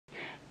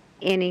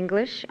in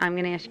English, I'm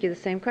going to ask you the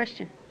same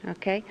question,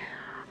 okay?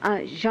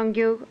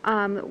 Zhongyu,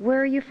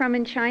 where are you from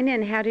in China,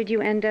 and how did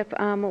you end up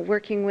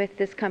working with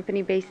this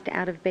company based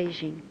out of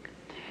Beijing?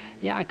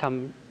 Yeah, I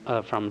come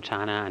from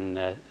China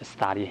and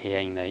study here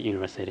in the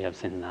University of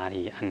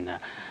Cincinnati, and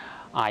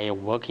I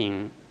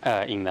working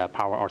in the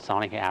power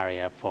ultrasonic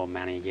area for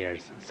many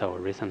years. So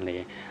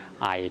recently,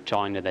 I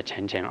joined the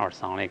Shenzhen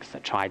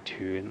Ultrasonics, tried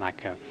to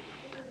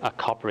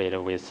cooperate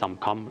with some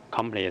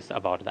companies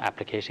about the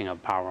application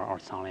of power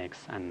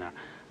ultrasonics, and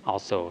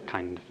also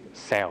kind of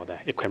sell the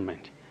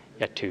equipment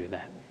to the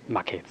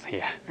markets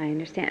here. I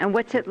understand. And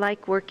what's it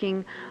like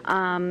working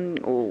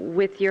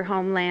with your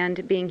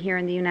homeland, being here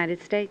in the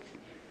United States?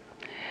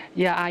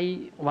 Yeah,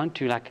 I want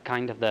to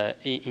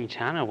in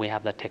China we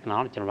have the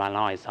technology right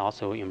now is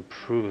also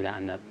improved,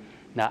 and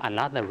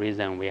another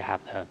reason we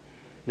have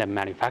the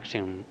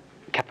manufacturing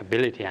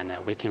capability, and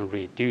we can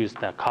reduce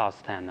the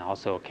cost and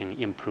also can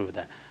improve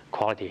the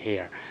quality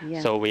here.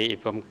 Yes. So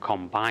if we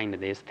combine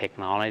this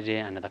technology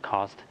and the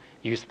cost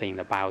used in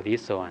the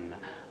biodiesel and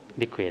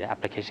liquid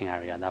application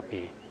area, that'd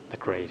be the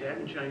great. That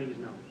in Chinese,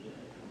 no.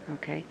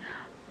 Okay.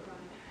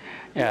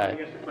 Yeah. I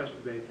guess the question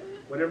is,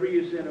 whatever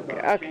you said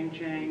about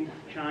Changcheng,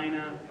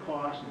 China,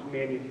 cost,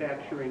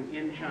 manufacturing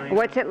in China.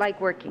 What's it like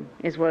working,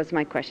 was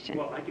my question.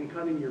 Well, I can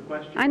cut in your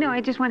question. I know,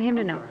 I just want him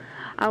to know.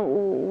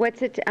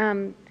 What's it,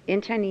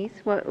 in Chinese,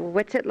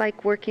 what's it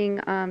like working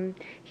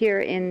here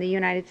in the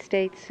United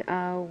States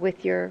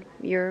with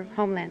your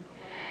homeland?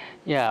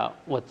 Yeah,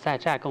 我在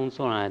这工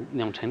作呢，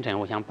用陈晨，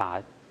我想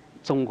把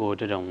中国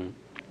这种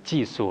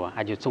技术，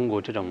而且中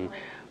国这种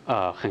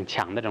很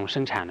强的这种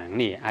生产能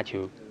力，而且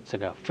这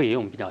个费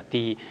用比较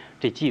低，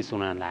这技术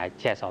呢来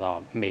介绍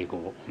到美国，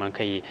我们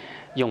可以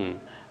用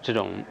这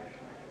种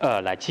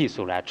技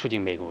术来促进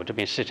美国这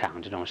边市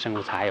场，这种生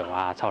物柴油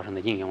啊、超声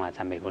的应用啊，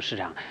在美国市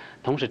场。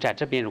同时在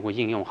这边如果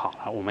应用好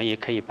了，我们也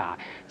可以把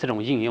这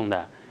种应用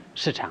的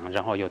市场，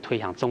然后又推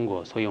向中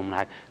国，所以我们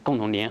来共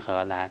同联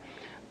合来。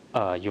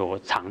有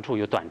长处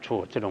有短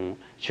处，这种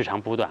取长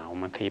补短，我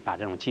们可以把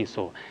这种技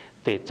术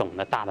对总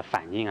的大的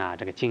反应啊，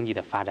这个经济的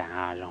发展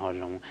啊，然后这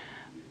种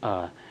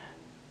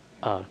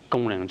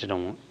工人这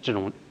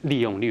种利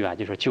用率啊，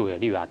就是就业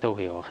率啊，都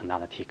会有很大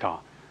的提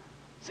高。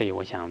所以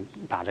我想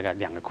把这个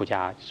两个国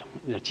家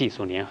这种技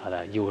术联合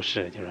的优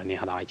势，就是联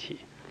合到一起。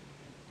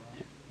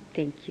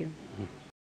Thank you.